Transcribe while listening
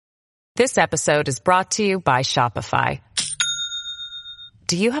This episode is brought to you by Shopify.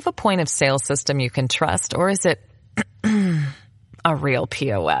 Do you have a point of sale system you can trust, or is it a real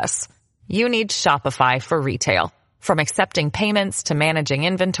POS? You need Shopify for retail. From accepting payments to managing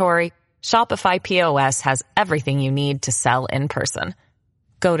inventory, Shopify POS has everything you need to sell in person.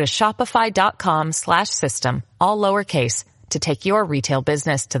 Go to shopify.com/system, all lowercase, to take your retail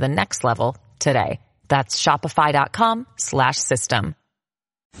business to the next level today. That's shopify.com/system.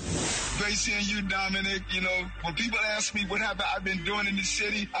 Great seeing you, Dominic. You know, when people ask me what have I've been doing in the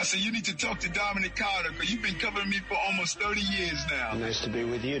city, I say, you need to talk to Dominic Carter, because you've been covering me for almost 30 years now. Nice to be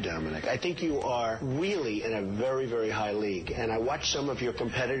with you, Dominic. I think you are really in a very, very high league. And I watch some of your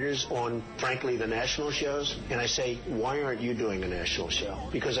competitors on, frankly, the national shows, and I say, why aren't you doing a national show?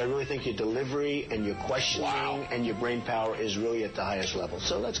 Because I really think your delivery and your questioning and your brain power is really at the highest level.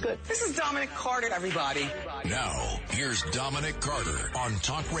 So that's good. This is Dominic Carter, everybody. Now, here's Dominic Carter on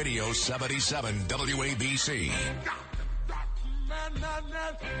Talk Radio 77 WABC.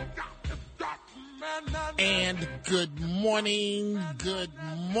 And good morning,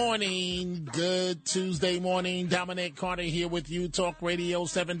 good Tuesday morning. Dominic Carter here with you, Talk Radio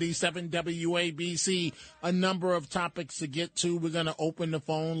 77 WABC. A number of topics to get to. We're going to open the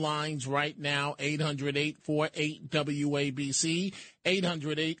phone lines right now, 800-848-WABC,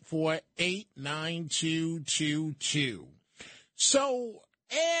 800-848-9222. So,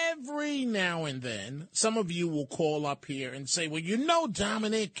 every now and then, some of you will call up here and say, well, you know,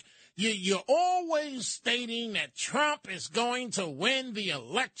 Dominic, you're always stating that Trump is going to win the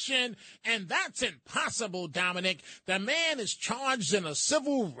election, and that's impossible, Dominic. The man is charged in a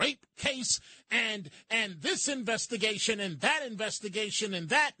civil rape case, and this investigation, and that investigation, and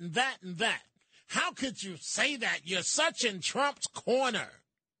that, and that, and that. How could you say that? You're such in Trump's corner.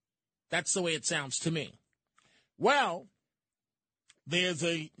 That's the way it sounds to me. Well, there's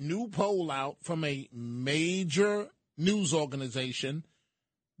a new poll out from a major news organization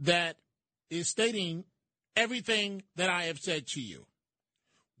that is stating everything that I have said to you.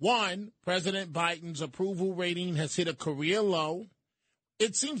 One, President Biden's approval rating has hit a career low.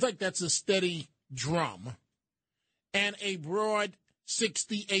 It seems like that's a steady drum. And a broad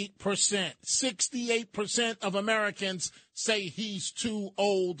 68%. 68% of Americans say he's too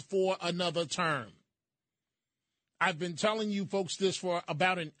old for another term. I've been telling you folks this for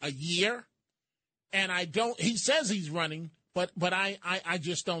about a year, and he says he's running, but I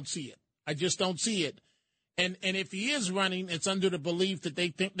just don't see it. I just don't see it. And if he is running, it's under the belief that they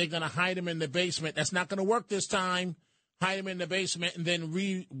think they're going to hide him in the basement. That's not going to work this time. Hide him in the basement and then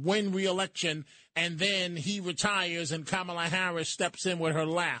win re-election, and then he retires and Kamala Harris steps in with her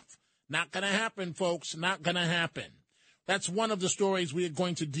laugh. Not going to happen, folks. Not going to happen. That's one of the stories we are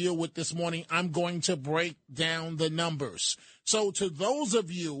going to deal with this morning. I'm going to break down the numbers. So to those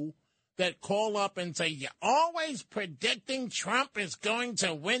of you that call up and say, you're always predicting Trump is going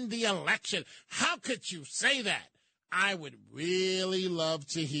to win the election, how could you say that? I would really love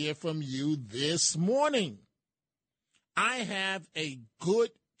to hear from you this morning. I have a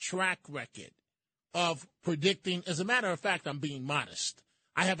good track record of predicting. As a matter of fact, I'm being modest.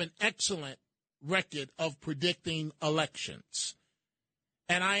 I have an excellent record of predicting elections.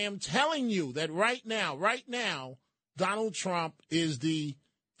 And I am telling you that right now, Donald Trump is the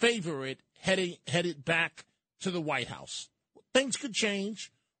favorite headed back to the White House. Things could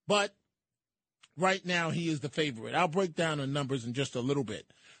change, but right now he is the favorite. I'll break down the numbers in just a little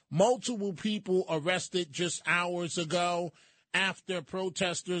bit. Multiple people arrested just hours ago after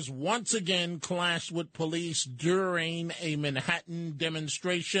protesters once again clashed with police during a Manhattan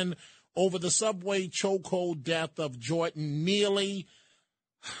demonstration over the subway chokehold death of Jordan Neely.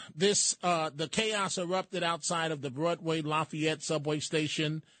 The chaos erupted outside of the Broadway Lafayette subway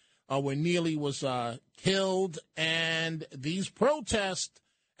station where Neely was killed. And these protests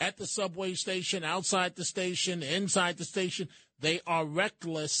at the subway station, outside the station, inside the station, they are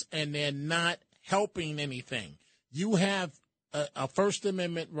reckless and they're not helping anything. You have a First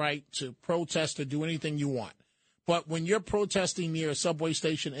Amendment right to protest or do anything you want. But when you're protesting near a subway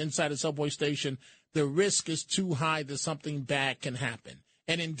station, inside a subway station, the risk is too high that something bad can happen.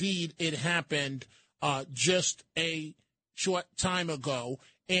 And indeed, it happened just a short time ago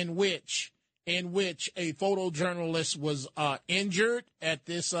in which a photojournalist was injured at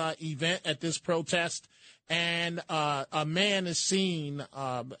this event, at this protest, and a man is seen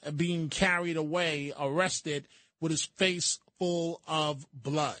being carried away, arrested, with his face full of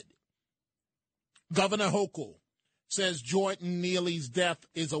blood. Governor Hochul says Jordan Neely's death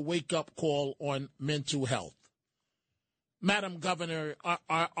is a wake-up call on mental health. Madam Governor,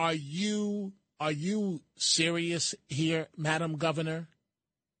 are you serious here, Madam Governor?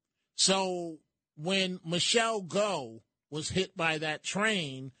 So when Michelle Go was hit by that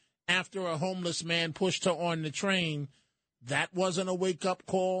train after a homeless man pushed her on the train, that wasn't a wake-up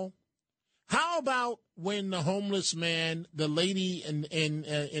call? How about when the homeless man, the lady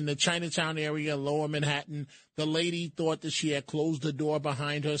in the Chinatown area, Lower Manhattan, the lady thought that she had closed the door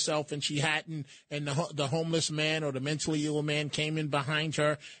behind herself and she hadn't, and the homeless man or the mentally ill man came in behind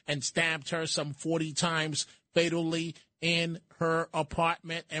her and stabbed her some 40 times fatally in her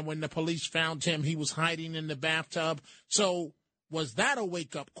apartment, and when the police found him, he was hiding in the bathtub. So was that a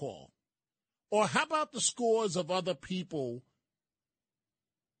wake-up call? Or how about the scores of other people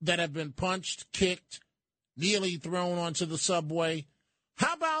that have been punched, kicked, nearly thrown onto the subway?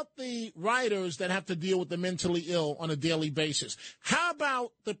 How about the riders that have to deal with the mentally ill on a daily basis? How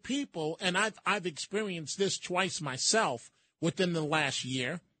about the people, and I've experienced this twice myself within the last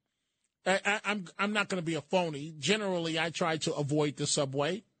year. I'm not going to be a phony. Generally, I try to avoid the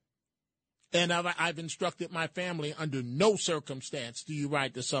subway, and I've instructed my family under no circumstance do you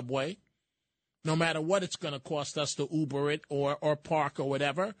ride the subway, no matter what it's going to cost us to Uber it or park or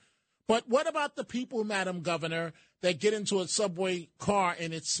whatever. But what about the people, Madam Governor, that get into a subway car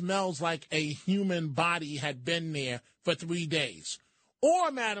and it smells like a human body had been there for 3 days?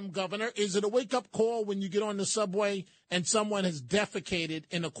 Or, Madam Governor, is it a wake-up call when you get on the subway and someone has defecated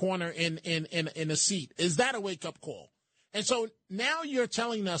in a corner in a seat? Is that a wake-up call? And so now you're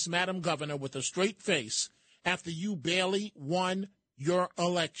telling us, Madam Governor, with a straight face, after you barely won your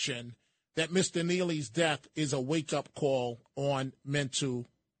election, that Mr. Neely's death is a wake-up call on mental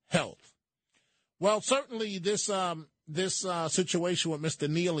health. Well, certainly this situation with Mr.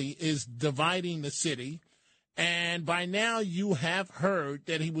 Neely is dividing the city. And by now you have heard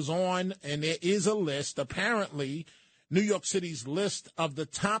that he was on, and there is a list, apparently, New York City's list of the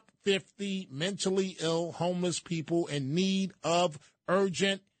top 50 mentally ill homeless people in need of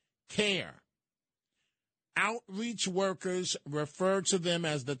urgent care. Outreach workers refer to them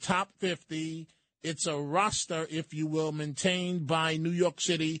as the top 50. It's a roster, if you will, maintained by New York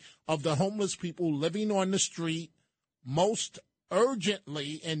City of the homeless people living on the street, most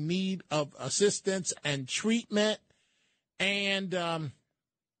urgently in need of assistance and treatment. And an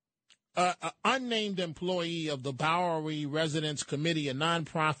unnamed employee of the Bowery Residents Committee, a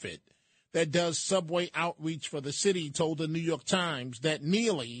nonprofit that does subway outreach for the city, told the New York Times that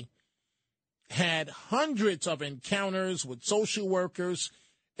Neely had hundreds of encounters with social workers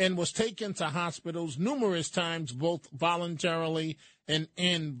and was taken to hospitals numerous times, both voluntarily and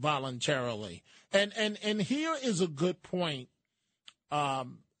involuntarily. And here is a good point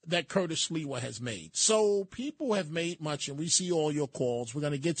that Curtis Lewa has made. So people have made much, and we see all your calls. We're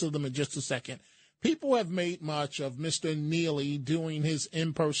going to get to them in just a second. People have made much of Mr. Neely doing his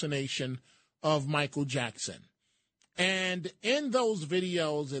impersonation of Michael Jackson. And in those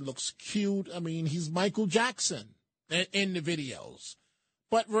videos, it looks cute. I mean, he's Michael Jackson in the videos.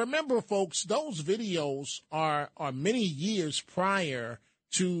 But remember, folks, those videos are many years prior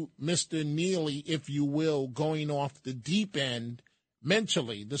to Mr. Neely, if you will, going off the deep end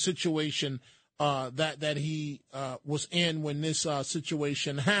mentally, the situation that he was in when this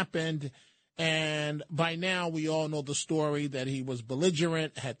situation happened. And by now, we all know the story that he was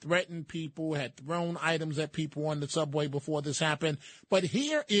belligerent, had threatened people, had thrown items at people on the subway before this happened. But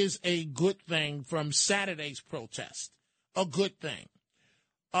here is a good thing from Saturday's protest, a good thing.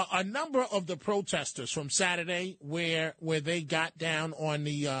 A number of the protesters from Saturday where they got down on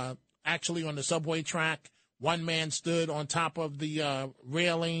the actually on the subway track. One man stood on top of the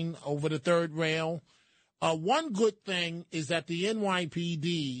railing over the third rail. One good thing is that the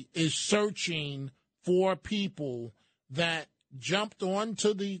NYPD is searching for people that jumped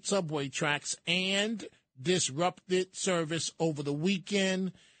onto the subway tracks and disrupted service over the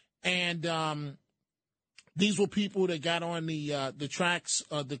weekend. And these were people that got on the tracks,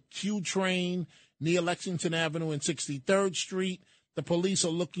 the Q train near Lexington Avenue and 63rd Street. The police are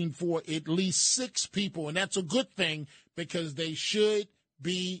looking for at least 6 people, and that's a good thing because they should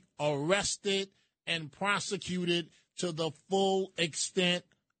be arrested and prosecuted to the full extent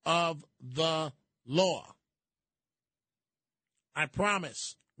of the law. I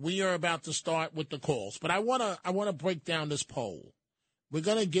promise we are about to start with the calls, but I want to break down this poll. We're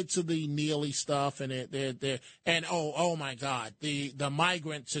going to get to the Neely stuff and oh my God, the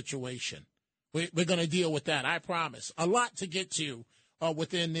migrant situation. We're going to deal with that, I promise. A lot to get to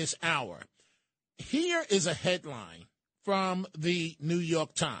within this hour. Here is a headline from the New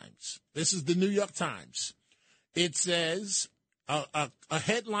York Times. This is the New York Times. It says, a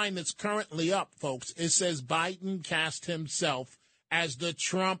headline that's currently up, folks. It says Biden cast himself as the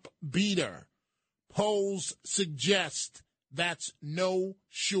Trump beater. Polls suggest That's no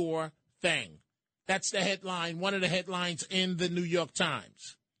sure thing. That's the headline, one of the headlines in the New York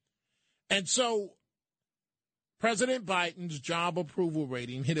Times. And so President Biden's job approval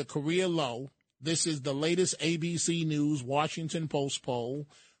rating hit a career low. This is the latest ABC News Washington Post poll.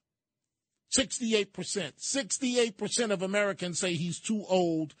 68%. 68% of Americans say he's too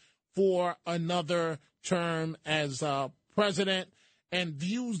old for another term as president, and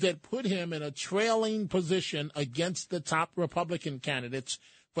views that put him in a trailing position against the top Republican candidates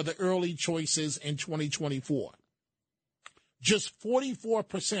for the early choices in 2024. Just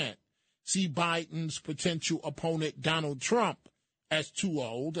 44% see Biden's potential opponent, Donald Trump, as too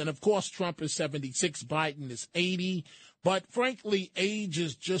old. And, of course, Trump is 76, Biden is 80. But, frankly, age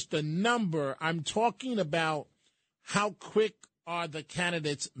is just a number. I'm talking about how quick are the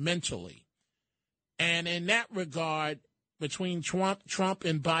candidates mentally. And in that regard, between Trump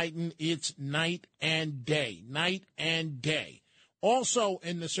and Biden, it's night and day, night and day. Also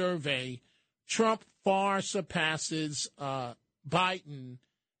in the survey, Trump far surpasses Biden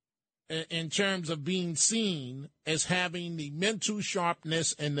in terms of being seen as having the mental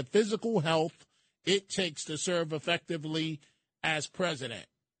sharpness and the physical health it takes to serve effectively as president,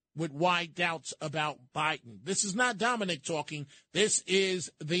 with wide doubts about Biden. This is not Dominic talking. This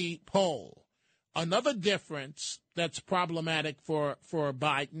is the poll. Another difference that's problematic for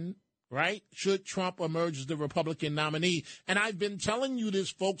Biden, right? Should Trump emerge as the Republican nominee? And I've been telling you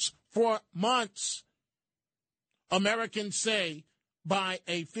this, folks, for months. Americans say by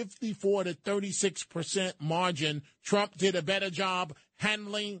a 54 to 36% margin, Trump did a better job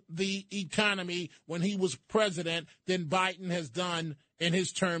handling the economy when he was president than Biden has done in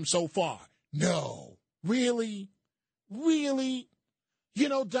his term so far. No. Really? Really? You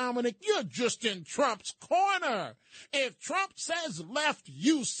know, Dominic, you're just in Trump's corner. If Trump says left,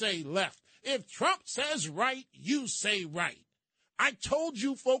 you say left. If Trump says right, you say right. I told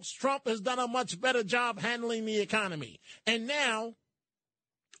you, folks, Trump has done a much better job handling the economy. And now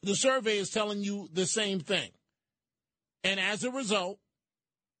the survey is telling you the same thing. And as a result,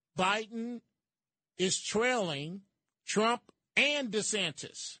 Biden is trailing Trump and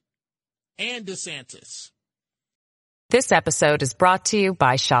DeSantis. This episode is brought to you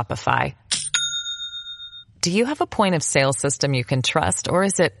by Shopify. Do you have a point of sale system you can trust, or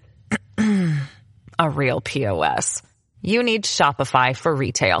is it a real POS? You need Shopify for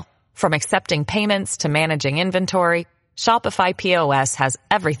retail. From accepting payments to managing inventory, Shopify POS has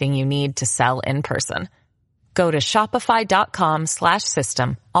everything you need to sell in person. Go to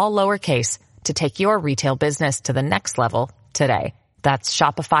shopify.com/system, all lowercase, to take your retail business to the next level today. That's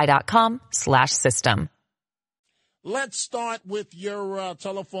shopify.com/system. Let's start with your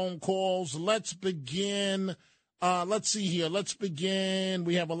telephone calls. Let's begin. Let's see here. Let's begin.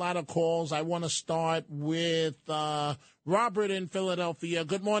 We have a lot of calls. I want to start with Robert in Philadelphia.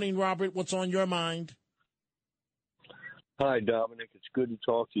 Good morning, Robert. What's on your mind? Hi, Dominic. It's good to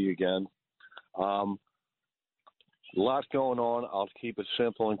talk to you again. A lot going on. I'll keep it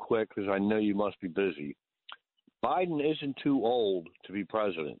simple and quick because I know you must be busy. Biden isn't too old to be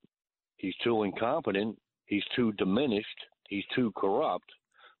president. He's too incompetent. He's too diminished. He's too corrupt.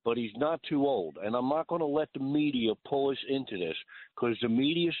 But he's not too old. And I'm not going to let the media pull us into this because the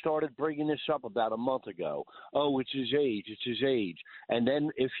media started bringing this up about a month ago. Oh, it's his age. It's his age. And then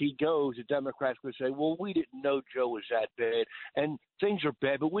if he goes, the Democrats would say, well, we didn't know Joe was that bad. And things are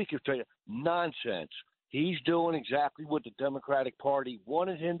bad, but we could say nonsense. He's doing exactly what the Democratic Party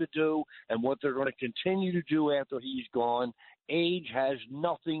wanted him to do and what they're going to continue to do after he's gone. Age has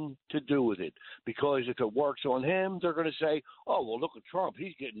nothing to do with it because if it works on him, they're going to say, oh, well, look at Trump.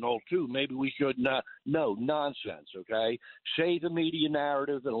 He's getting old, too. Maybe we should not. No, nonsense, okay? Say the media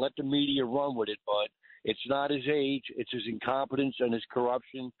narrative and let the media run with it, but it's not his age. It's his incompetence and his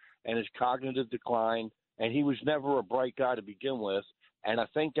corruption and his cognitive decline, and he was never a bright guy to begin with. And I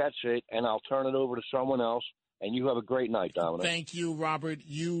think that's it, and I'll turn it over to someone else. And you have a great night, Dominic. Thank you, Robert.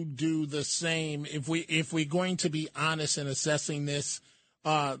 You do the same. If we're going to be honest in assessing this,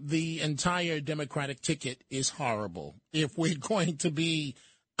 the entire Democratic ticket is horrible. If we're going to be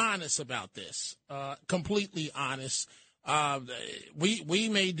honest about this, completely honest, we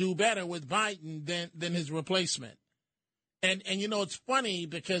may do better with Biden than his replacement. And you know, it's funny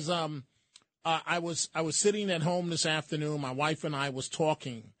because I was sitting at home this afternoon. My wife and I was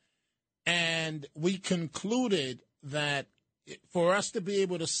talking, and we concluded that for us to be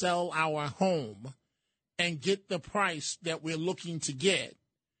able to sell our home and get the price that we're looking to get,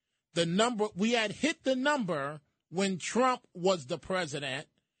 we had hit the number when Trump was the president,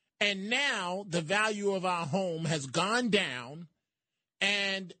 and now the value of our home has gone down,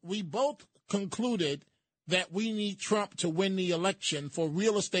 and we both concluded that we need Trump to win the election for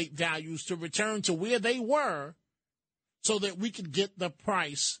real estate values to return to where they were so that we could get the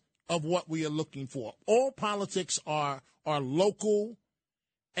price of what we are looking for. All politics are local,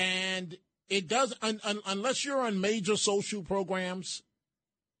 and it does unless you're on major social programs,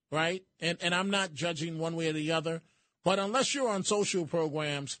 right? And I'm not judging one way or the other, but unless you're on social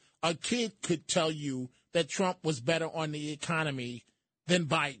programs, a kid could tell you that Trump was better on the economy than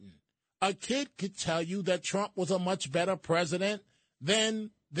Biden. A kid could tell you that Trump was a much better president than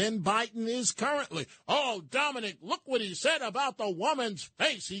Biden is currently. Oh, Dominic, look what he said about the woman's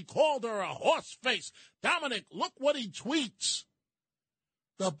face. He called her a horse face. Dominic, look what he tweets.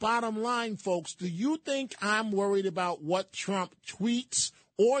 The bottom line, folks, do you think I'm worried about what Trump tweets,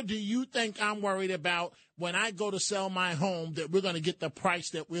 or do you think I'm worried about when I go to sell my home that we're going to get the price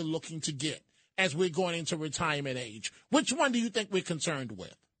that we're looking to get as we're going into retirement age? Which one do you think we're concerned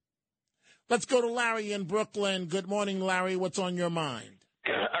with? Let's go to Larry in Brooklyn. Good morning, Larry. What's on your mind?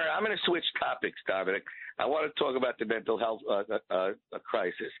 All right, I'm going to switch topics, Dominic. I want to talk about the mental health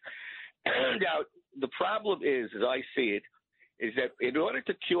crisis. Now, the problem is, as I see it, is that in order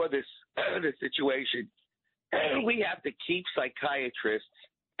to cure this situation, we have to keep psychiatrists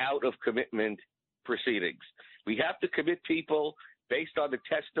out of commitment proceedings. We have to commit people based on the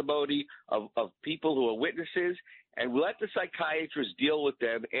testimony of people who are witnesses, and let the psychiatrists deal with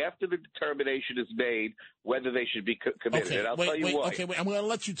them after the determination is made whether they should be committed. Okay, and I'll tell you why. Okay, wait. I'm going to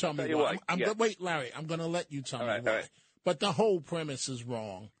let you tell me why. Wait, Larry. I'm going to let you tell me why. Right. But the whole premise is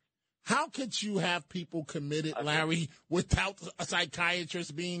wrong. How could you have people committed, Larry, without a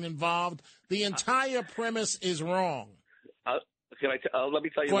psychiatrist being involved? The entire premise is wrong. Let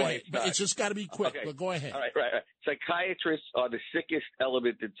me tell you why. It's just got to be quick, but go ahead. All right. Psychiatrists are the sickest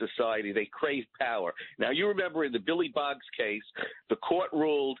element in society. They crave power. Now, you remember in the Billy Boggs case, the court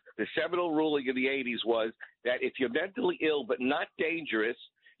ruled, the seminal ruling in the 80s was that if you're mentally ill but not dangerous,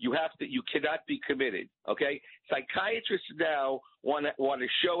 you cannot be committed. Okay, psychiatrists now want to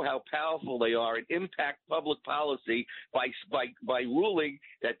show how powerful they are and impact public policy by ruling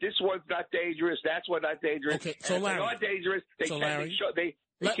that this one's not dangerous, that's one not dangerous. Okay, so Larry, if they're not dangerous, they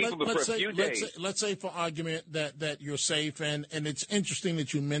keep them for a few days. Let's say for argument that you're safe, and it's interesting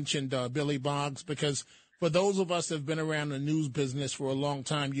that you mentioned Billy Boggs, because for those of us that have been around the news business for a long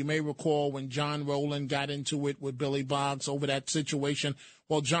time, you may recall when John Rowland got into it with Billy Boggs over that situation.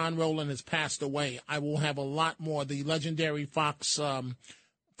 Well, John Rowland has passed away. I will have a lot more. The legendary Fox 5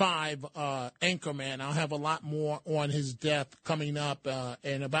 anchorman, I'll have a lot more on his death coming up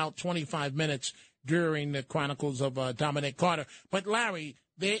in about 25 minutes during the Chronicles of Dominic Carter. But, Larry,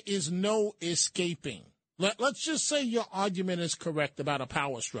 there is no escaping. Let's just say your argument is correct about a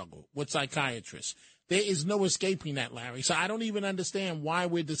power struggle with psychiatrists. There is no escaping that, Larry. So I don't even understand why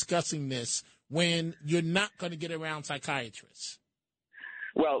we're discussing this when you're not going to get around psychiatrists.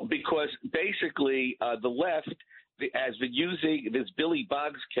 Well, because basically the left has been using this Billy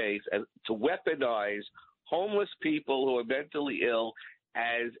Boggs case to weaponize homeless people who are mentally ill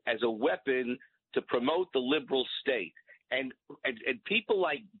as a weapon to promote the liberal state. And people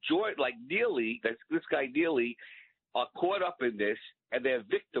like Neely, this guy Neely, are caught up in this, and they're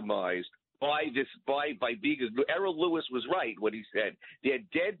victimized by being. Errol Lewis was right when he said they're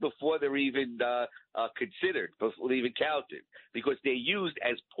dead before they're even considered, before they're even counted, because they're used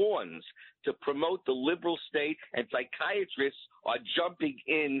as pawns to promote the liberal state, and psychiatrists are jumping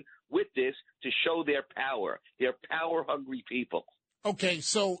in with this to show their power. They're power-hungry people. Okay,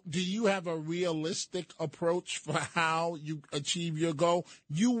 so do you have a realistic approach for how you achieve your goal?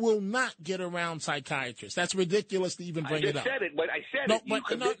 You will not get around psychiatrists. That's ridiculous to even bring it up. I said it, but I said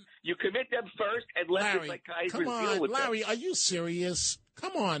it. You commit them first and let the psychiatrist deal with them. Larry, are you serious?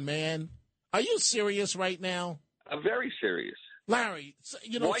 Come on, man. Are you serious right now? I'm very serious. Larry,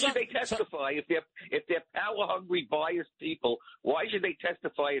 why should they testify if they're power-hungry, biased people? Why should they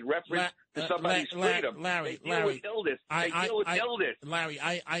testify in reference to somebody's freedom? Larry, they deal with illness. Larry,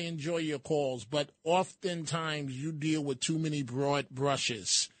 I enjoy your calls, but oftentimes you deal with too many broad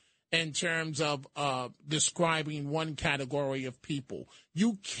brushes in terms of describing one category of people.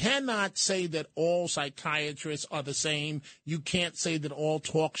 You cannot say that all psychiatrists are the same. You can't say that all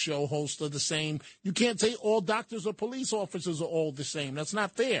talk show hosts are the same. You can't say all doctors or police officers are all the same. That's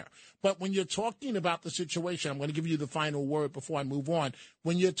not fair. But when you're talking about the situation, I'm going to give you the final word before I move on.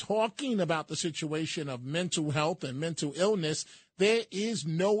 When you're talking about the situation of mental health and mental illness, there is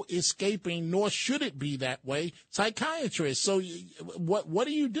no escaping, nor should it be that way, psychiatrists. So what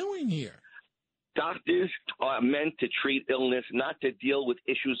are you doing here? Doctors are meant to treat illness, not to deal with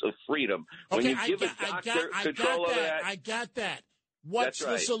issues of freedom. When you give a doctor control over that, I got that. What's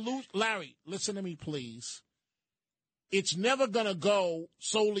the solution? Larry, listen to me, please. it's never going to go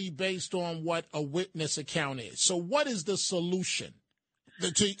solely based on what a witness account is. So what is the solution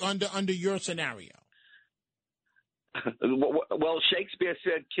under your scenario? Well, Shakespeare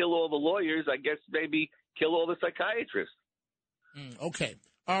said, kill all the lawyers. I guess maybe kill all the psychiatrists. Okay.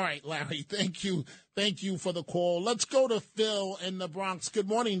 All right, Larry, thank you. Thank you for the call. Let's go to Phil in the Bronx. Good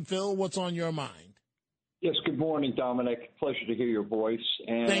morning, Phil. What's on your mind? Yes, good morning, Dominic. Pleasure to hear your voice.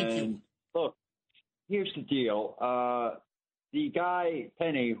 And thank you. Look, here's the deal. The guy,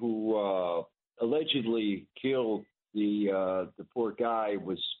 Penny, who allegedly killed the poor guy,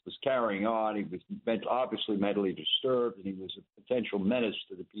 was carrying on. He was obviously mentally disturbed, and he was a potential menace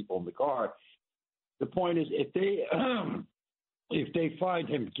to the people in the car. The point is, if they find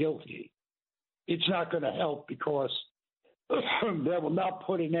him guilty, it's not going to help because that will not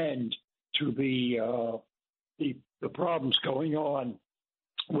put an end to the problems going on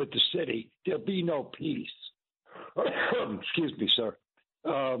with the city. There'll be no peace. Excuse me, sir.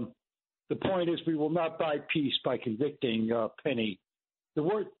 The point is, we will not buy peace by convicting Penny. The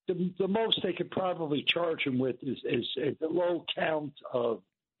most they could probably charge him with is the low count of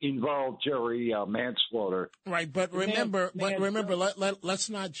involuntary manslaughter. Right, but remember, let's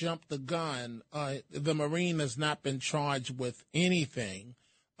not jump the gun. The Marine has not been charged with anything.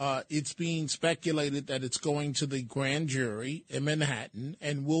 It's being speculated that it's going to the grand jury in Manhattan,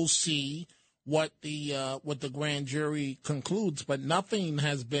 and we'll see what the grand jury concludes. But nothing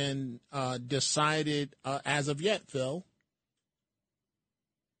has been decided as of yet, Phil.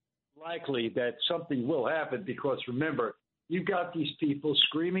 Likely that something will happen because remember, you've got these people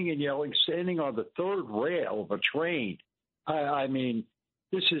screaming and yelling, standing on the third rail of a train. I mean,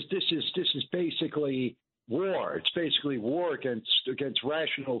 this is basically war. It's basically war against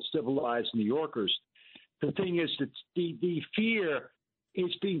rational, civilized New Yorkers. The thing is that the fear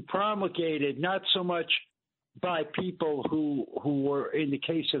is being promulgated not so much by people who were in the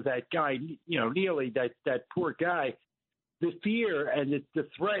case of that guy, Neely, that poor guy. The fear and the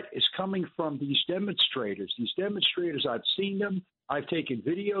threat is coming from these demonstrators. These demonstrators, I've seen them. I've taken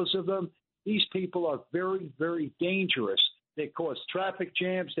videos of them. These people are very, very dangerous. They cause traffic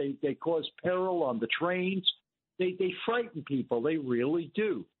jams. They cause peril on the trains. They frighten people. They really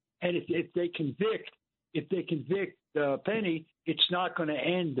do. And if they convict Penny, it's not going to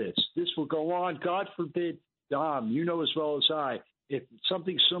end this. This will go on. God forbid, Dom, you know as well as I, if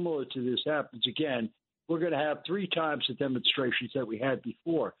something similar to this happens again, we're going to have 3 times the demonstrations that we had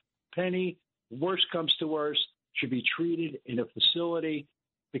before. Penny, worst comes to worst, should be treated in a facility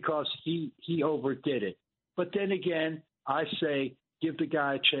because he overdid it. But then again, I say give the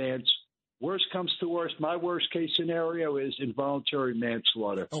guy a chance. Worst comes to worst, my worst case scenario is involuntary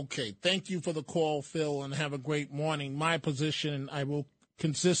manslaughter. Okay, thank you for the call, Phil, and have a great morning. My position, I will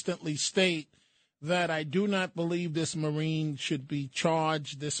consistently state that I do not believe this Marine should be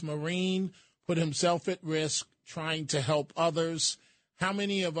charged. This Marine put himself at risk trying to help others. How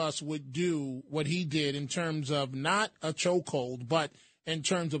many of us would do what he did in terms of not a chokehold, but in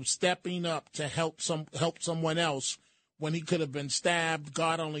terms of stepping up to help someone else when he could have been stabbed?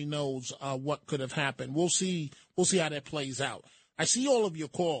 God only knows what could have happened. We'll see how that plays out. I see all of your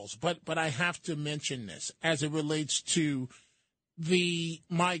calls, but I have to mention this as it relates to the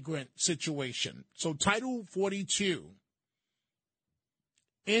migrant situation. So Title 42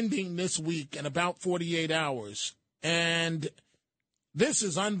 ending this week in about 48 hours. And this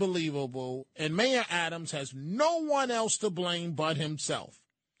is unbelievable. And Mayor Adams has no one else to blame but himself.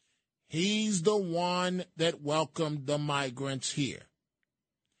 He's the one that welcomed the migrants here.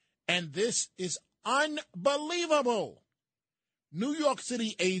 And this is unbelievable. New York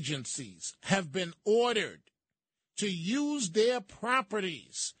City agencies have been ordered to use their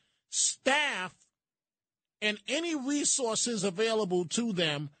properties, staff, and any resources available to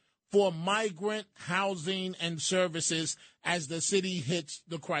them for migrant housing and services as the city hits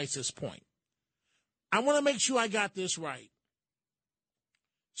the crisis point. I want to make sure I got this right.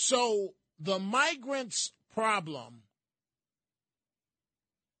 So the migrants' problem,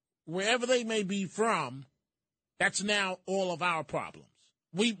 wherever they may be from, that's now all of our problems.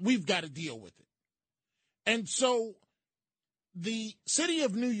 We've got to deal with it. And so the city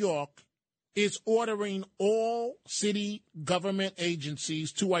of New York is ordering all city government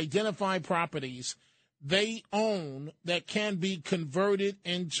agencies to identify properties they own that can be converted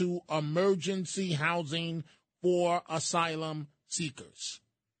into emergency housing for asylum seekers.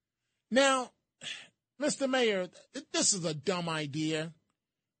 Now, Mr. Mayor, this is a dumb idea.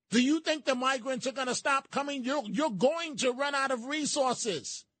 Do you think the migrants are going to stop coming? You're going to run out of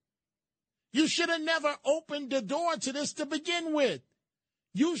resources. You should have never opened the door to this to begin with.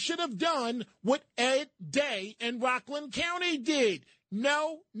 You should have done what Ed Day in Rockland County did.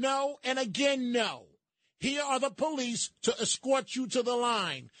 No, no, and again, no. Here are the police to escort you to the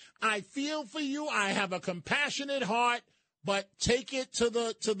line. I feel for you. I have a compassionate heart, but take it to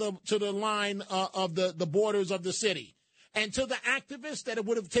the line of the borders of the city. And to the activists that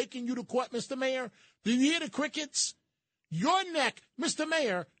would have taken you to court, Mr. Mayor, do you hear the crickets? Your neck, Mr.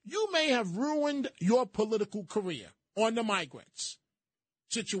 Mayor, you may have ruined your political career on the migrants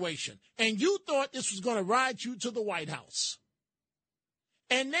situation. And you thought this was going to ride you to the White House.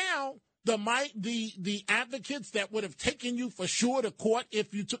 And now the advocates that would have taken you for sure to court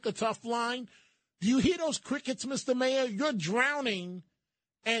if you took a tough line, do you hear those crickets, Mr. Mayor? You're drowning,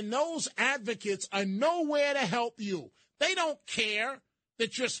 and those advocates are nowhere to help you. They don't care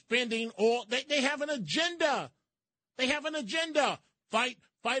that you're spending all. They have an agenda. They have an agenda. Fight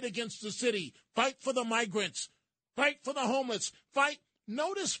against the city. Fight for the migrants. Fight for the homeless. Fight.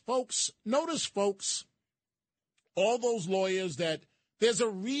 Notice, folks, all those lawyers that there's a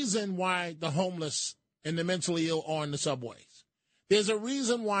reason why the homeless and the mentally ill are on the subways. There's a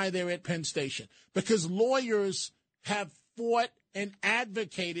reason why they're at Penn Station, because lawyers have fought and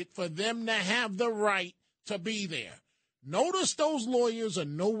advocated for them to have the right to be there. Notice those lawyers are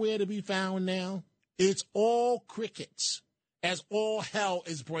nowhere to be found now. It's all crickets as all hell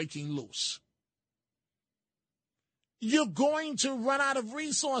is breaking loose. You're going to run out of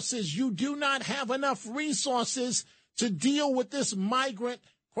resources. You do not have enough resources to deal with this migrant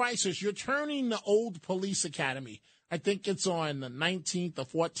crisis. You're turning the old police academy. I think it's on the 19th or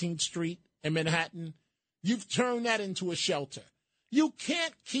 14th Street in Manhattan. You've turned that into a shelter. You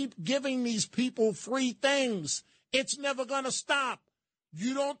can't keep giving these people free things. It's never going to stop.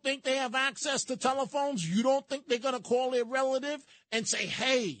 You don't think they have access to telephones? You don't think they're going to call their relative and say,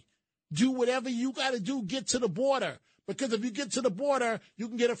 hey, do whatever you got to do, get to the border. Because if you get to the border, you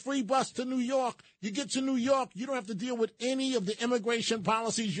can get a free bus to New York. You get to New York, you don't have to deal with any of the immigration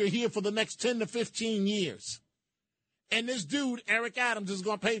policies. You're here for the next 10 to 15 years. And this dude, Eric Adams, is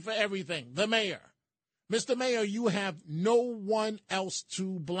going to pay for everything, the mayor. Mr. Mayor, you have no one else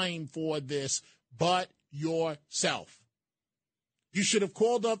to blame for this but yourself. You should have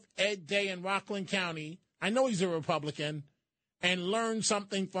called up Ed Day in Rockland County. I know he's a Republican, and learned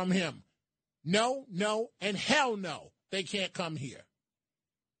something from him. No, and hell no, they can't come here.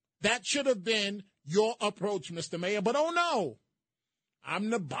 That should have been your approach, Mr. Mayor. But oh no, I'm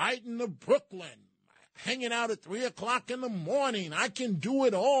the Biden of Brooklyn, hanging out at 3 o'clock in the morning. I can do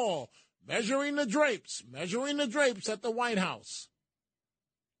it all. Measuring the drapes at the White House.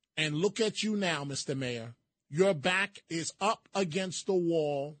 And look at you now, Mr. Mayor. Your back is up against the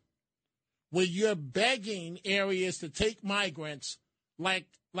wall where you're begging areas to take migrants like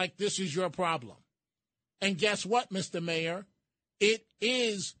this is your problem. And guess what, Mr. Mayor? It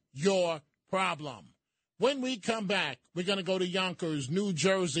is your problem. When we come back, we're going to go to Yonkers, New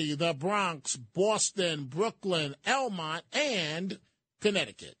Jersey, the Bronx, Boston, Brooklyn, Elmont, and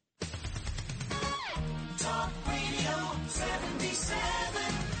Connecticut. Talk Radio 77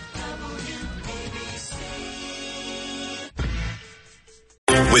 WABC.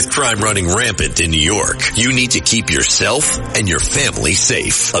 With crime running rampant in New York, you need to keep yourself and your family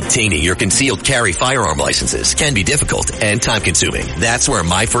safe. Obtaining your concealed carry firearm licenses can be difficult and time-consuming. That's where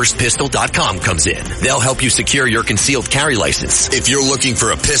MyFirstPistol.com comes in. They'll help you secure your concealed carry license. If you're looking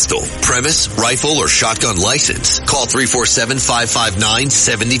for a pistol, premise, rifle, or shotgun license, call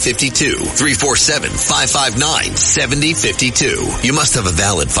 347-559-7052. 347-559-7052. You must have a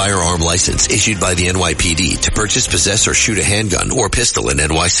valid firearm license issued by the NYPD to purchase, possess, or shoot a handgun or pistol in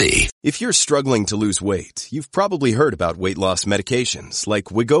NYC. If you're struggling to lose weight, you've probably heard about weight loss medications like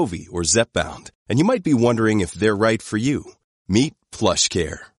Wegovy or Zepbound, and you might be wondering if they're right for you. Meet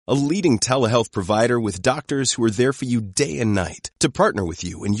PlushCare, a leading telehealth provider with doctors who are there for you day and night to partner with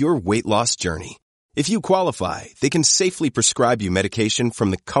you in your weight loss journey. If you qualify, they can safely prescribe you medication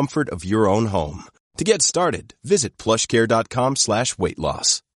from the comfort of your own home. To get started, visit plushcare.com/weight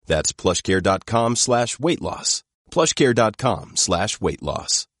loss. That's plushcare.com/weight loss. plushcare.com/weight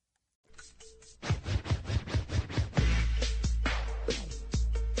loss.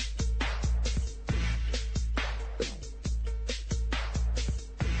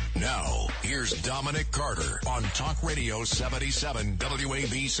 Now, here's Dominic Carter on Talk Radio 77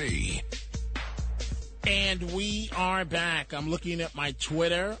 WABC. And we are back. I'm looking at my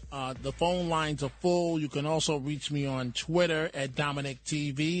Twitter. The phone lines are full. You can also reach me on Twitter at Dominic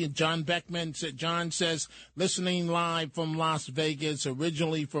TV. And John Beckman says, listening live from Las Vegas,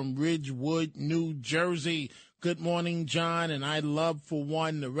 originally from Ridgewood, New Jersey. Good morning, John. And I love, for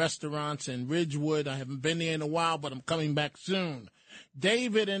one, the restaurants in Ridgewood. I haven't been there in a while, but I'm coming back soon.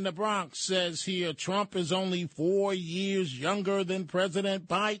 David in the Bronx says here, Trump is only 4 years younger than President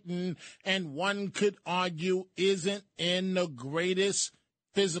Biden, and one could argue isn't in the greatest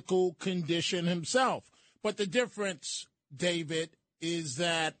physical condition himself. But the difference, David, is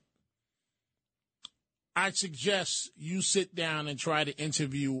that I suggest you sit down and try to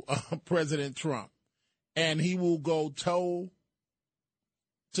interview President Trump, and he will go toe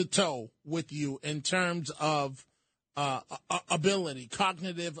to toe with you in terms of ability,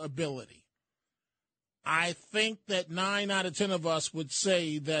 cognitive ability. I think that 9 out of 10 of us would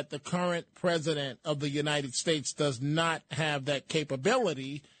say that the current president of the United States does not have that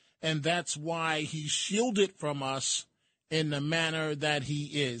capability, and that's why he's shielded from us in the manner that he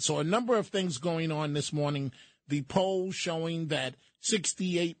is. So a number of things going on this morning. The poll showing that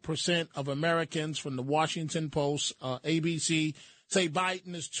 68% of Americans from the Washington Post, ABC, say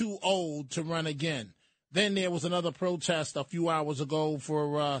Biden is too old to run again. Then there was another protest a few hours ago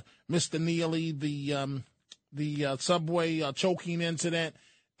for Mr. Neely, the subway choking incident.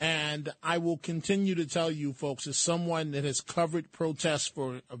 And I will continue to tell you, folks, as someone that has covered protests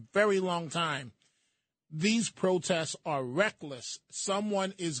for a very long time, these protests are reckless.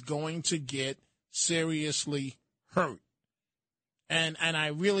 Someone is going to get seriously hurt. And I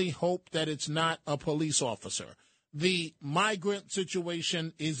really hope that it's not a police officer. The migrant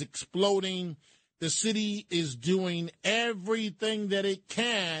situation is exploding. The city is doing everything that it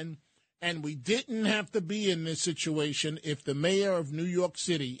can, and we didn't have to be in this situation if the mayor of New York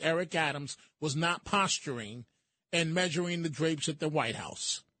City, Eric Adams, was not posturing and measuring the drapes at the White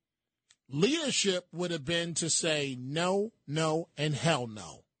House. Leadership would have been to say no, no, and hell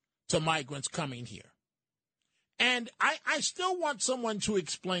no to migrants coming here. And I still want someone to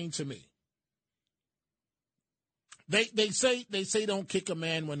explain to me. They say don't kick a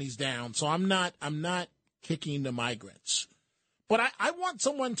man when he's down, so I'm not kicking the migrants. But I want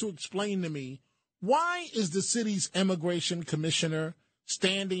someone to explain to me, why is the city's immigration commissioner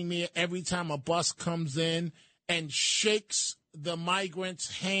standing there every time a bus comes in and shakes the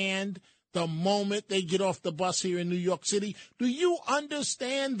migrant's hand the moment they get off the bus here in New York City? Do you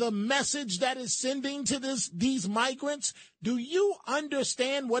understand the message that is sending to these migrants? Do you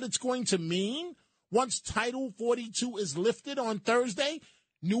understand what it's going to mean once Title 42 is lifted on Thursday?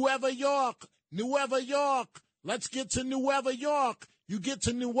 Nueva York, Nueva York. Let's get to Nueva York. You get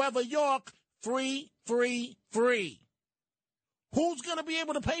to Nueva York, free, free, free. Who's going to be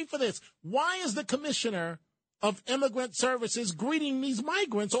able to pay for this? Why is the commissioner of immigrant services greeting these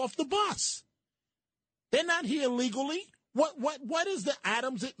migrants off the bus? They're not here legally. What is the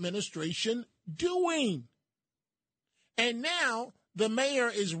Adams administration doing? And now the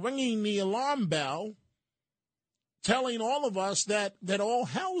mayor is ringing the alarm bell, telling all of us that all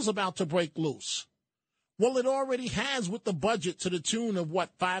hell's about to break loose. Well, it already has, with the budget to the tune of,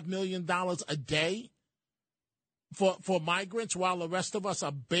 $5 million a day for migrants, while the rest of us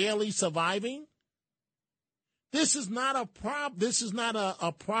are barely surviving. This is not a This is not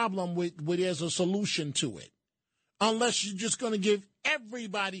a problem where there's a solution to it. Unless you're just going to give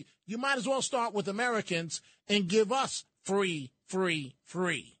everybody, you might as well start with Americans and give us free, free,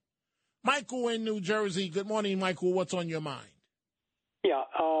 free. Michael in New Jersey. Good morning, Michael. What's on your mind? Yeah,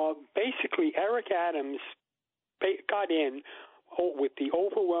 basically, Eric Adams got in with the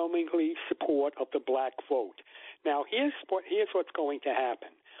overwhelmingly support of the black vote. Now, here's what's going to happen.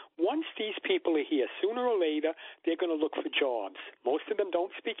 Once these people are here, sooner or later, they're going to look for jobs. Most of them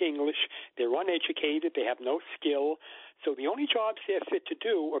don't speak English. They're uneducated. They have no skill. So the only jobs they're fit to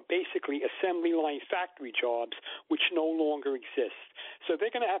do are basically assembly line factory jobs, which no longer exist. So they're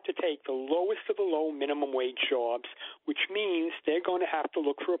going to have to take the lowest of the low minimum wage jobs, which means they're going to have to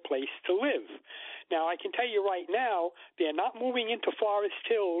look for a place to live. Now, I can tell you right now, they're not moving into Forest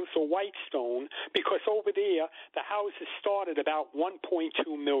Hills or Whitestone because over there the houses start at about $1.2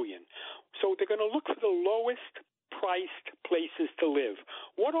 million. So they're going to look for the lowest priced places to live.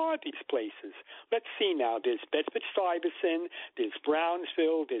 What are these places? Let's see now. There's Bedford-Stuyvesant, there's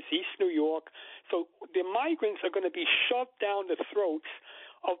Brownsville, there's East New York. So the migrants are going to be shoved down the throats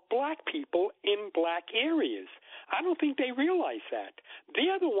of black people in black areas. I don't think they realize that.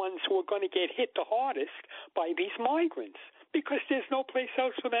 They're the ones who are going to get hit the hardest by these migrants because there's no place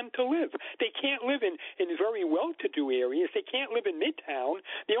else for them to live. They can't live in very well-to-do areas. They can't live in Midtown.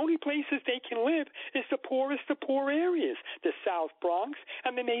 The only places they can live is the poorest of poor areas, the South Bronx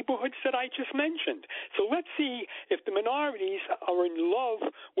and the neighborhoods that I just mentioned. So let's see if the minorities are in love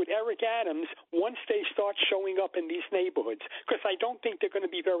with Eric Adams once they start showing up in these neighborhoods, because I don't think they're going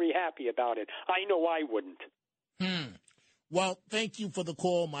to be very happy about it. I know I wouldn't. Well, thank you for the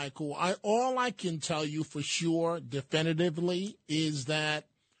call, Michael. All I can tell you for sure, definitively, is that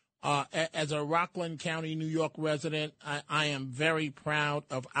as a Rockland County, New York resident, I am very proud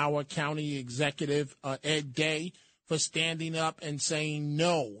of our county executive, Ed Day, for standing up and saying,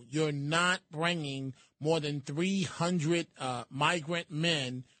 no, you're not bringing more than 300 migrant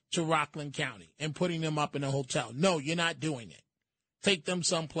men to Rockland County and putting them up in a hotel. No, you're not doing it. Take them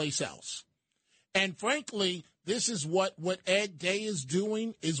someplace else. And frankly, this is what Ed Day is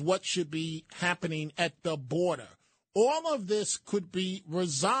doing is what should be happening at the border. All of this could be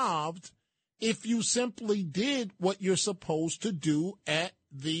resolved if you simply did what you're supposed to do at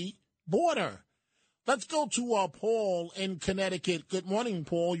the border. Let's go to Paul in Connecticut. Good morning,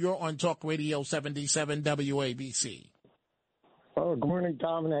 Paul. You're on Talk Radio 77 WABC. Oh, good morning,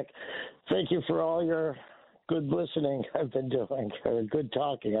 Dominic. Thank you for all your good listening I've been doing, or good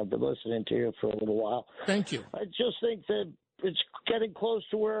talking. I've been listening to you for a little while. Thank you. I just think that it's getting close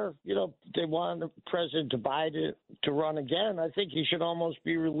to where, they want President Biden to run again. I think he should almost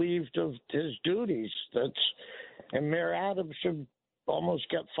be relieved of his duties. And Mayor Adams should almost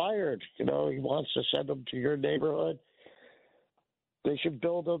get fired. He wants to send them to your neighborhood. They should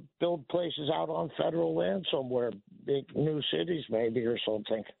build places out on federal land somewhere, big new cities maybe or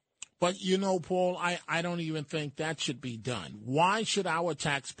something. But, Paul, I don't even think that should be done. Why should our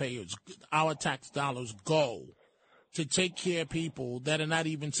tax dollars go to take care of people that are not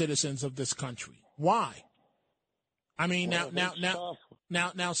even citizens of this country? Why? I mean,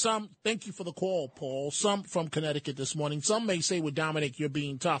 now, some, thank you for the call, Paul. Some from Connecticut this morning. Some may say, well, Dominic, you're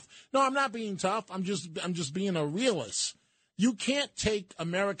being tough. No, I'm not being tough. I'm just being a realist. You can't take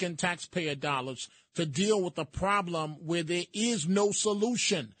American taxpayer dollars to deal with a problem where there is no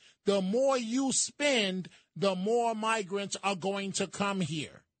solution. The more you spend, the more migrants are going to come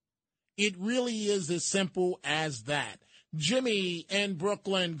here. It really is as simple as that. Jimmy in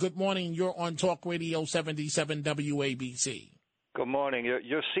Brooklyn, good morning. You're on Talk Radio 77 WABC. Good morning.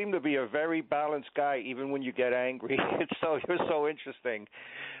 You seem to be a very balanced guy, even when you get angry. You're so interesting.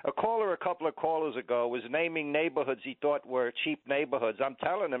 A caller a couple of callers ago was naming neighborhoods he thought were cheap neighborhoods. I'm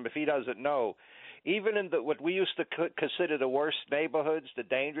telling him, if he doesn't know, even in what we used to consider the worst neighborhoods, the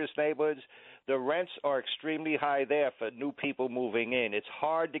dangerous neighborhoods, the rents are extremely high there for new people moving in. It's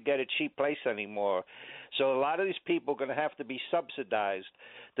hard to get a cheap place anymore. So a lot of these people are going to have to be subsidized.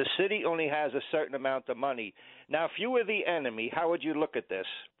 The city only has a certain amount of money. Now, if you were the enemy, how would you look at this?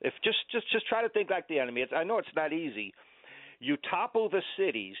 If just try to think like the enemy. I know it's not easy. You topple the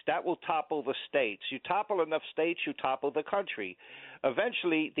cities, that will topple the states. You topple enough states, you topple the country.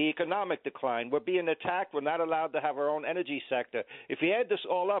 Eventually, the economic decline. We're being attacked. We're not allowed to have our own energy sector. If you add this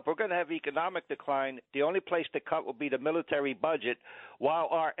all up, we're going to have economic decline. The only place to cut will be the military budget while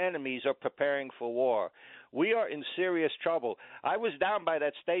our enemies are preparing for war. We are in serious trouble. I was down by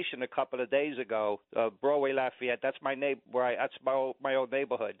that station a couple of days ago, Broadway Lafayette. That's my that's my old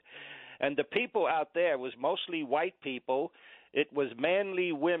neighborhood. And the people out there was mostly white people. It was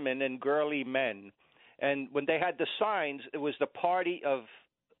manly women and girly men. And when they had the signs, it was the party of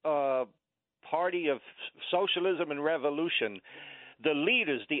socialism and revolution. The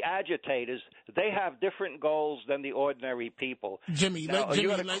leaders, the agitators, they have different goals than the ordinary people. Jimmy, let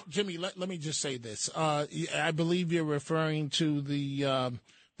me just say this. I believe you're referring to the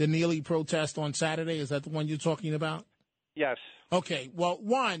Neely protest on Saturday. Is that the one you're talking about? Yes. Okay. Well,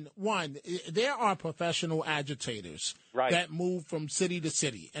 one, there are professional agitators that move from city to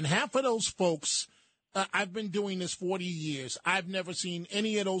city, and half of those folks. I've been doing this 40 years. I've never seen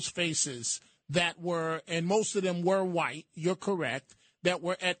any of those faces that were, and most of them were white, you're correct, that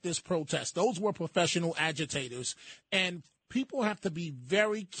were at this protest. Those were professional agitators. And people have to be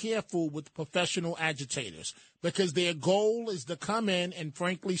very careful with professional agitators because their goal is to come in and,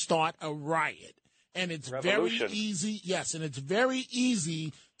 frankly, start a riot. And it's very easy, and it's very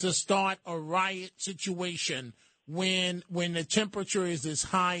easy to start a riot situation when the temperature is as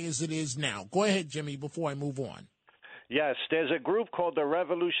high as it is now. Go ahead, Jimmy, before I move on. Yes, there's a group called the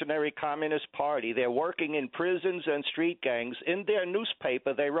Revolutionary Communist Party. They're working in prisons and street gangs. In their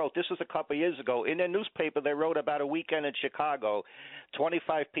newspaper, they wrote, this was a couple of years ago, in their newspaper, they wrote about a weekend in Chicago.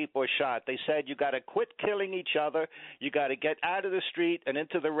 25 people were shot. They said, you got to quit killing each other. You got to get out of the street and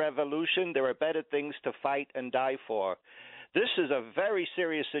into the revolution. There are better things to fight and die for. This is a very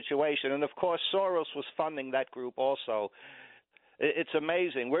serious situation, and of course Soros was funding that group also. It's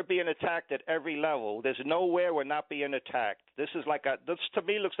amazing. We're being attacked at every level. There's nowhere we're not being attacked. This to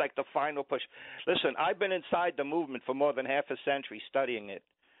me looks like the final push. Listen, I've been inside the movement for more than half a century studying it.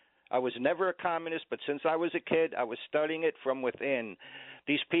 I was never a communist, but since I was a kid, I was studying it from within.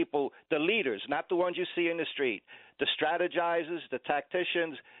 These people, the leaders, not the ones you see in the street, the strategizers, the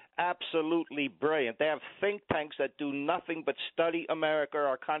tacticians, absolutely brilliant. They have think tanks that do nothing but study America,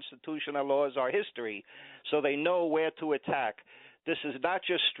 our Constitution, our laws, our history, so they know where to attack. This is not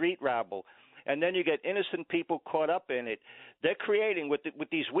just street rabble. And then you get innocent people caught up in it. They're creating with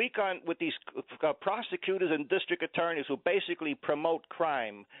these prosecutors and district attorneys who basically promote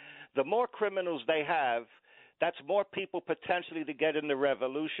crime. The more criminals they have, that's more people potentially to get in the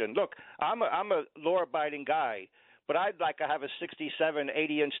revolution. Look, I'm a law-abiding guy, but I'd like to have a 67,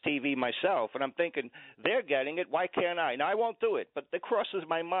 80-inch TV myself, and I'm thinking they're getting it. Why can't I? Now, I won't do it, but it crosses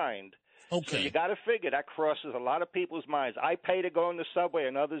my mind. Okay. So you got to figure that crosses a lot of people's minds. I pay to go in the subway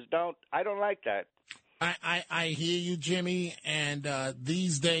and others don't. I don't like that. I hear you, Jimmy, and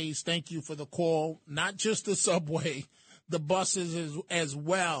these days, thank you for the call, not just the subway, the buses as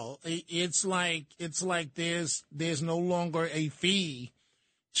well. It's like there's no longer a fee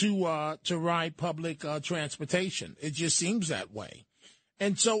to ride public transportation. It just seems that way.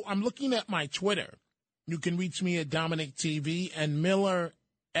 And so I'm looking at my Twitter. You can reach me at Dominic TV, and Miller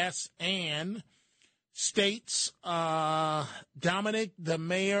S. Ann states, Dominic, the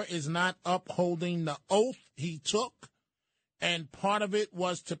mayor is not upholding the oath he took, and part of it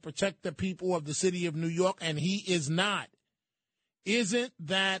was to protect the people of the city of New York, and he is not. Isn't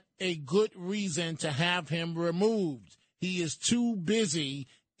that a good reason to have him removed? He is too busy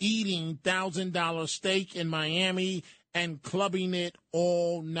eating $1,000 steak in Miami and clubbing it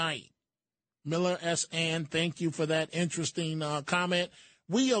all night. Miller S. Ann, thank you for that interesting comment.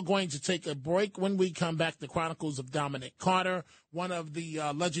 We are going to take a break. When we come back, the Chronicles of Dominic Carter, one of the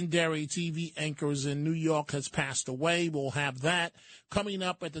legendary TV anchors in New York, has passed away. We'll have that coming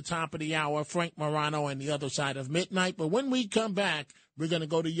up at the top of the hour. Frank Morano and the other side of midnight. But when we come back, we're going to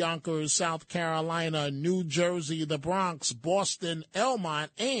go to Yonkers, South Carolina, New Jersey, the Bronx, Boston, Elmont,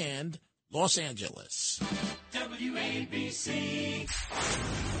 and Los Angeles. WABC.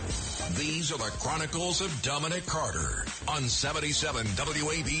 These are the Chronicles of Dominic Carter on 77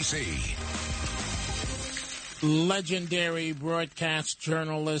 WABC. Legendary broadcast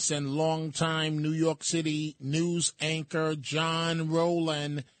journalist and longtime New York City news anchor John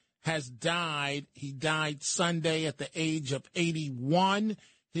Rowland has died. He died Sunday at the age of 81.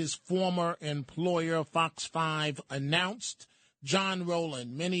 His former employer, Fox 5, announced. John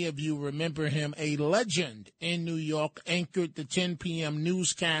Rowland, many of you remember him, a legend in New York, anchored the 10 p.m.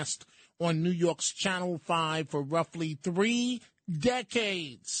 newscast on New York's Channel 5 for roughly 3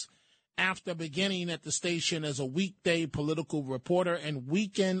 decades. After beginning at the station as a weekday political reporter and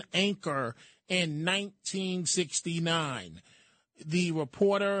weekend anchor in 1969. The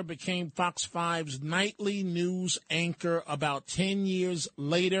reporter became Fox 5's nightly news anchor about 10 years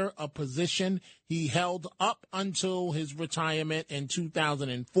later, a position he held up until his retirement in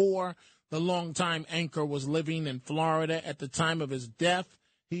 2004. The longtime anchor was living in Florida at the time of his death.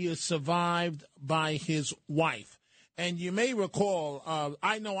 He is survived by his wife. And you may recall,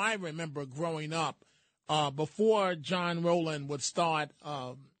 I know I remember growing up, before John Rowland would start,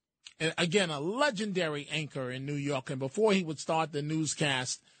 again, a legendary anchor in New York, and before he would start the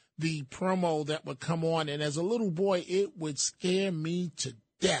newscast, the promo that would come on, and as a little boy, it would scare me to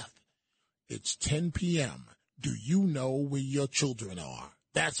death. It's 10 p.m. Do you know where your children are?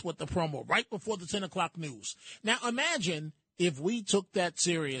 That's what the promo, right before the 10 o'clock news. Now, imagine if we took that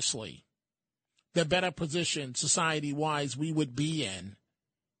seriously, the better position society-wise we would be in.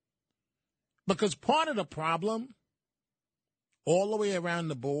 Because part of the problem, all the way around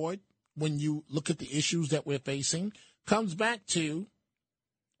the board, when you look at the issues that we're facing, comes back to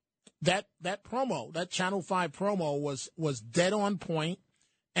that promo. That Channel 5 promo was dead on point,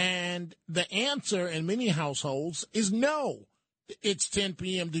 and the answer in many households is no. It's 10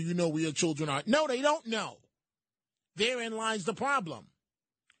 p.m. Do you know where your children are? No, they don't know. Therein lies the problem.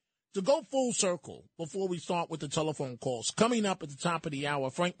 To go full circle, before we start with the telephone calls, coming up at the top of the hour,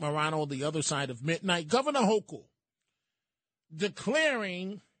 Frank Morano, the other side of midnight, Governor Hochul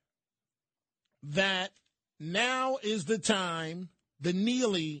declaring that now is the time. The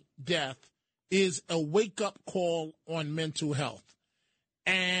Neely death is a wake-up call on mental health.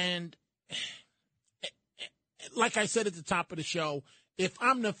 And like I said at the top of the show, if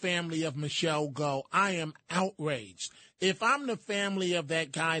I'm the family of Michelle Go, I am outraged. If I'm the family of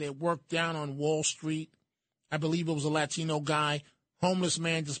that guy that worked down on Wall Street, I believe it was a Latino guy, homeless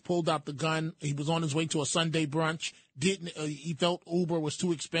man just pulled out the gun. He was on his way to a Sunday brunch. He felt Uber was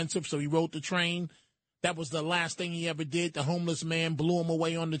too expensive, so he rode the train. That was the last thing he ever did. The homeless man blew him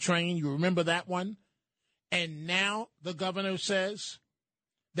away on the train. You remember that one? And now the governor says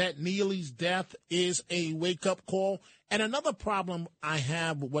that Neely's death is a wake-up call. And another problem I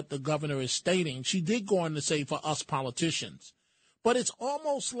have with what the governor is stating, she did go on to say for us politicians, but it's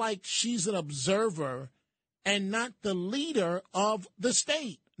almost like she's an observer and not the leader of the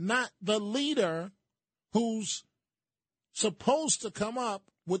state, not the leader who's supposed to come up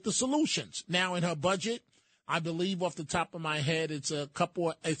with the solutions. Now, in her budget, I believe off the top of my head, it's an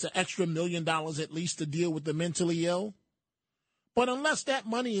extra $1 million at least to deal with the mentally ill. But unless that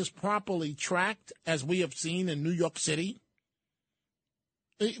money is properly tracked, as we have seen in New York City,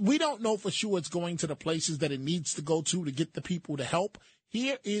 we don't know for sure it's going to the places that it needs to go to get the people to help.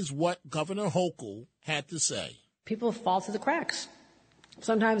 Here is what Governor Hochul had to say. People fall through the cracks.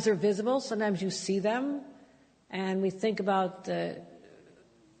 Sometimes they're visible, sometimes you see them. And we think about the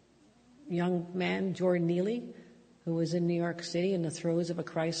young man, Jordan Neely, who was in New York City in the throes of a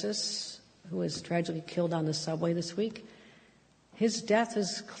crisis, who was tragically killed on the subway this week. His death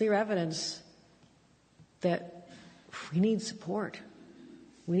is clear evidence that we need support.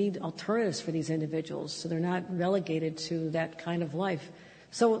 We need alternatives for these individuals so they're not relegated to that kind of life.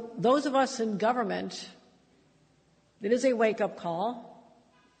 So those of us in government, it is a wake-up call.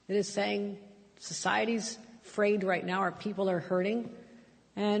 It is saying society's frayed right now, our people are hurting,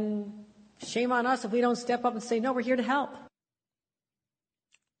 and shame on us if we don't step up and say, no, we're here to help.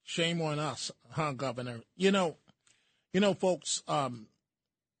 Shame on us, huh, Governor? You know, folks,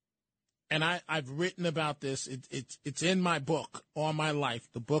 and I've written about this. It's in my book, All My Life.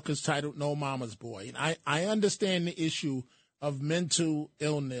 The book is titled No Mama's Boy. And I understand the issue of mental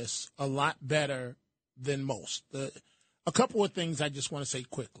illness a lot better than most. A couple of things I just want to say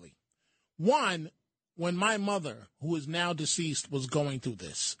quickly. One, when my mother, who is now deceased, was going through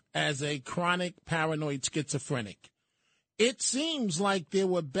this as a chronic paranoid schizophrenic, it seems like there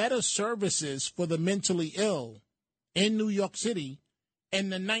were better services for the mentally ill in New York City in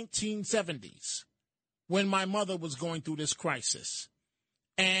the 1970s when my mother was going through this crisis.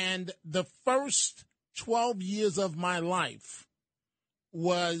 And the first 12 years of my life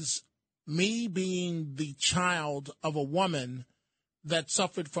was me being the child of a woman that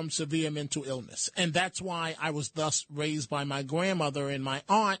suffered from severe mental illness. And that's why I was thus raised by my grandmother and my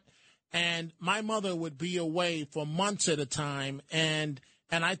aunt. And my mother would be away for months at a time, and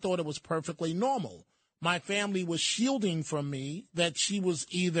I thought it was perfectly normal. My family was shielding from me that she was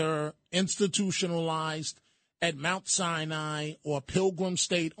either institutionalized at Mount Sinai or Pilgrim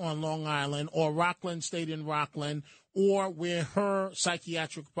State on Long Island or Rockland State in Rockland, or where her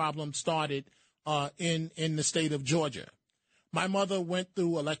psychiatric problem started in the state of Georgia. My mother went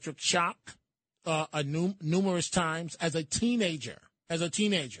through electric shock numerous times as a teenager.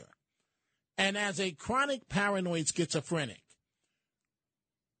 And as a chronic paranoid schizophrenic,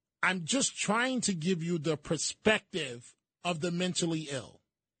 I'm just trying to give you the perspective of the mentally ill.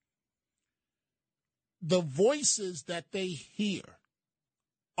 The voices that they hear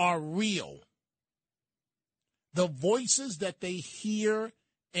are real. The voices that they hear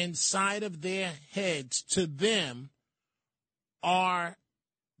inside of their heads, to them, are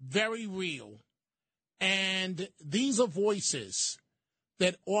very real. And these are voices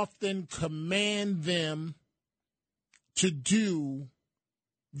that often command them to do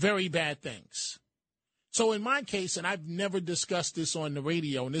very bad things. So in my case, and I've never discussed this on the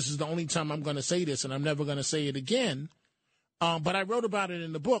radio, and this is the only time I'm going to say this, and I'm never going to say it again, but I wrote about it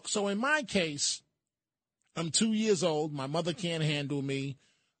in the book. So in my case, I'm 2 years old. My mother can't handle me.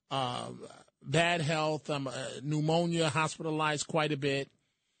 Bad health. I'm pneumonia, hospitalized quite a bit.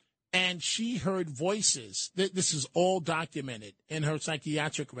 And she heard voices. This is all documented in her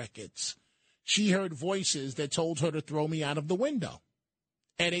psychiatric records. She heard voices that told her to throw me out of the window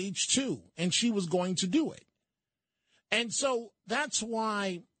at age 2, and she was going to do it. And so that's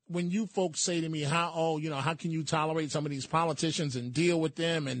why when you folks say to me, how can you tolerate some of these politicians and deal with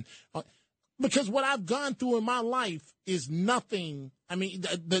them? And because what I've gone through in my life is nothing. I mean,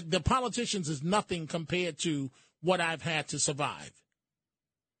 the politicians is nothing compared to what I've had to survive.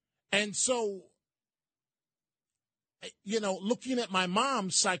 And so, looking at my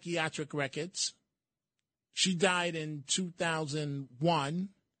mom's psychiatric records, she died in 2001,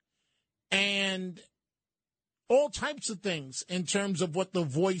 and all types of things in terms of what the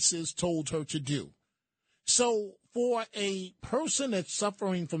voices told her to do. So for a person that's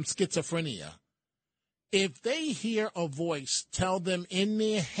suffering from schizophrenia, if they hear a voice tell them in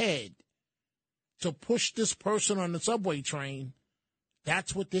their head to push this person on the subway train,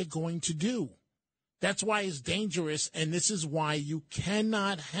 that's what they're going to do. That's why it's dangerous, and this is why you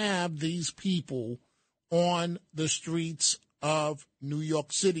cannot have these people on the streets of New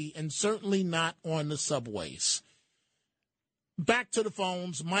York City, and certainly not on the subways. Back to the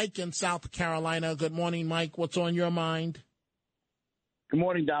phones. Mike in South Carolina. Good morning, Mike. What's on your mind? Good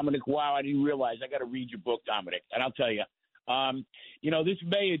morning, Dominic. Wow, I didn't realize. I got to read your book, Dominic. And I'll tell you, this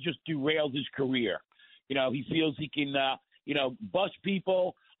mayor just derailed his career. He feels he can, bust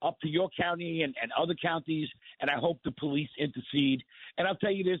people up to York County and other counties, and I hope the police intercede. And I'll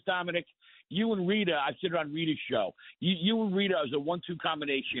tell you this, Dominic, you and Rita, I've said it on Rita's show, you and Rita is a 1-2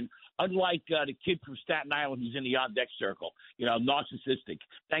 combination, unlike the kid from Staten Island who's in the on-deck circle, narcissistic.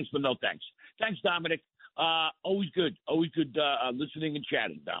 Thanks, but no thanks. Thanks, Dominic. Always good listening and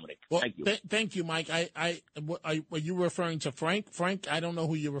chatting, Dominic. Well, thank you. Thank you, Mike. Were you referring to Frank? Frank, I don't know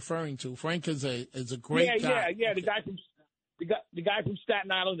who you're referring to. Frank is a great guy. Yeah. The guy from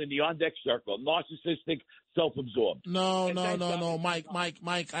Staten Island in the on-deck circle, narcissistic, self-absorbed. No,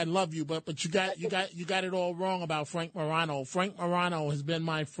 Mike. I love you, but you got it all wrong about Frank Morano. Frank Morano has been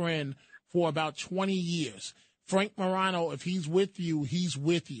my friend for about 20 years. Frank Morano, if he's with you, he's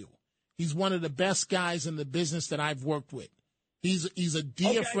with you. He's one of the best guys in the business that I've worked with. He's a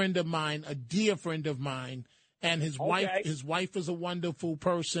dear friend of mine, and his wife is a wonderful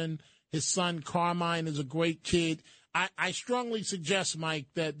person. His son Carmine is a great kid. I strongly suggest, Mike,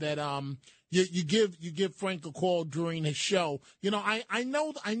 that you give Frank a call during his show. I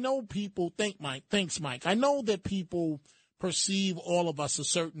know people think, Mike. Thanks, Mike. I know that people perceive all of us a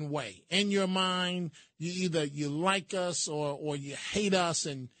certain way. In your mind, you like us or you hate us,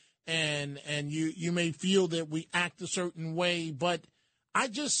 and you may feel that we act a certain way. But I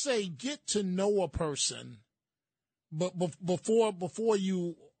just say get to know a person, but before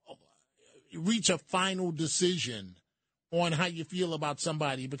you reach a final decision on how you feel about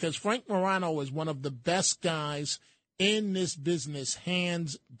somebody, because Frank Morano is one of the best guys in this business,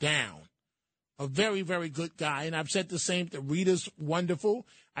 hands down. A very, very good guy. And I've said the same thing. Rita's wonderful.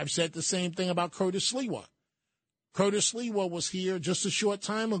 I've said the same thing about Curtis Lewa. Curtis Lewa was here just a short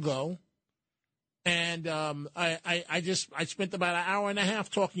time ago. And I spent about an hour and a half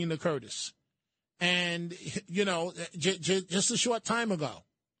talking to Curtis. And, just a short time ago.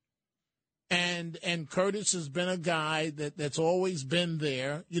 And Curtis has been a guy that's always been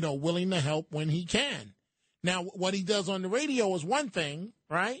there, willing to help when he can. Now, what he does on the radio is one thing,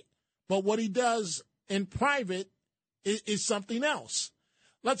 right? But what he does in private is something else.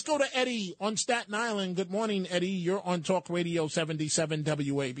 Let's go to Eddie on Staten Island. Good morning, Eddie. You're on Talk Radio 77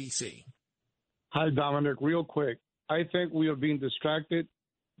 WABC. Hi, Dominic. Real quick. I think we are being distracted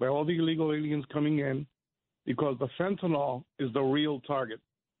by all the illegal aliens coming in because the fentanyl is the real target.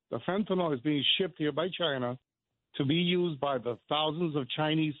 The fentanyl is being shipped here by China to be used by the thousands of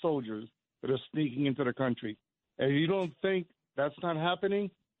Chinese soldiers that are sneaking into the country. And if you don't think that's not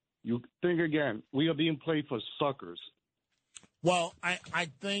happening, you think again. We are being played for suckers. Well, I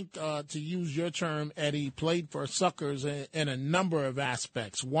think, to use your term, Eddie, played for suckers in a number of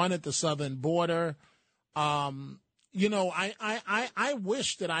aspects. One, at the southern border. I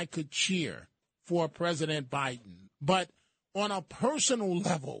wish that I could cheer for President Biden. But on a personal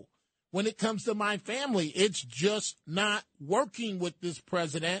level, when it comes to my family, it's just not working with this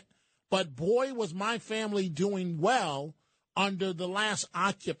president. But boy, was my family doing well under the last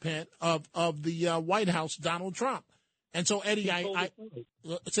occupant of the White House, Donald Trump. And so, Eddie,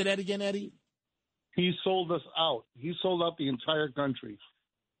 say that again, Eddie. He sold us out. He sold out the entire country.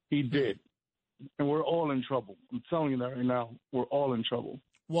 He did. And we're all in trouble. I'm telling you that right now. We're all in trouble.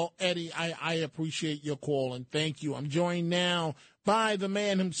 Well, Eddie, I appreciate your call, and thank you. I'm joined now by the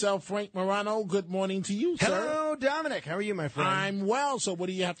man himself, Frank Morano. Good morning to you, sir. Hello, Dominic. How are you, my friend? I'm well. So what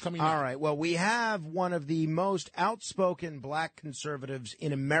do you have coming up? All right. Well, we have one of the most outspoken black conservatives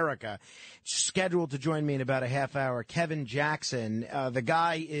in America scheduled to join me in about a half hour, Kevin Jackson. The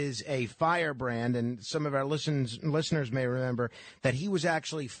guy is a firebrand, and some of our listeners may remember that he was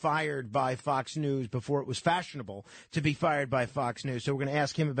actually fired by Fox News before it was fashionable to be fired by Fox News. So we're going to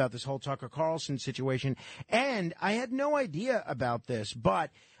ask him about this whole Tucker Carlson situation. And I had no idea about this, but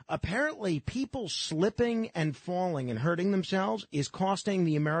apparently people slipping and falling and hurting themselves is costing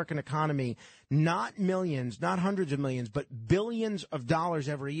the American economy not millions, not hundreds of millions, but billions of dollars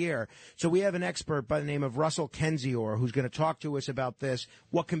every year. So we have an expert by the name of Russell Kenzior who's going to talk to us about this,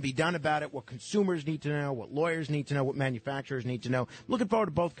 what can be done about it, what consumers need to know, what lawyers need to know, what manufacturers need to know. Looking forward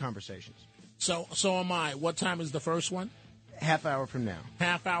to both conversations. So am I. What time is the first one? Half hour from now.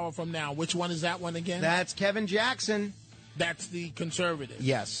 Half hour from now. Which one is that one again? That's Kevin Jackson. That's the conservative.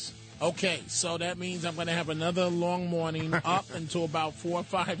 Yes. Okay, so that means I'm going to have another long morning up until about 4 or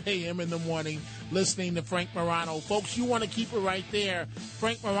 5 a.m. in the morning listening to Frank Morano. Folks, you want to keep it right there.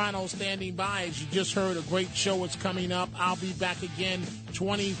 Frank Morano standing by. As you just heard, a great show is coming up. I'll be back again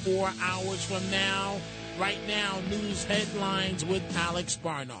 24 hours from now. Right now, news headlines with Alex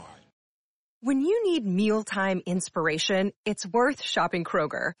Barnard. When you need mealtime inspiration, it's worth shopping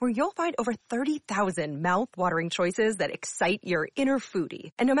Kroger, where you'll find over 30,000 mouth-watering choices that excite your inner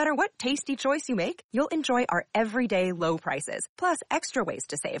foodie. And no matter what tasty choice you make, you'll enjoy our everyday low prices, plus extra ways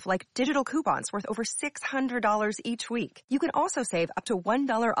to save, like digital coupons worth over $600 each week. You can also save up to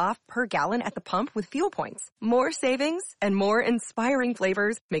 $1 off per gallon at the pump with fuel points. More savings and more inspiring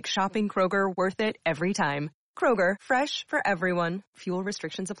flavors make shopping Kroger worth it every time. Kroger, fresh for everyone. Fuel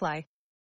restrictions apply.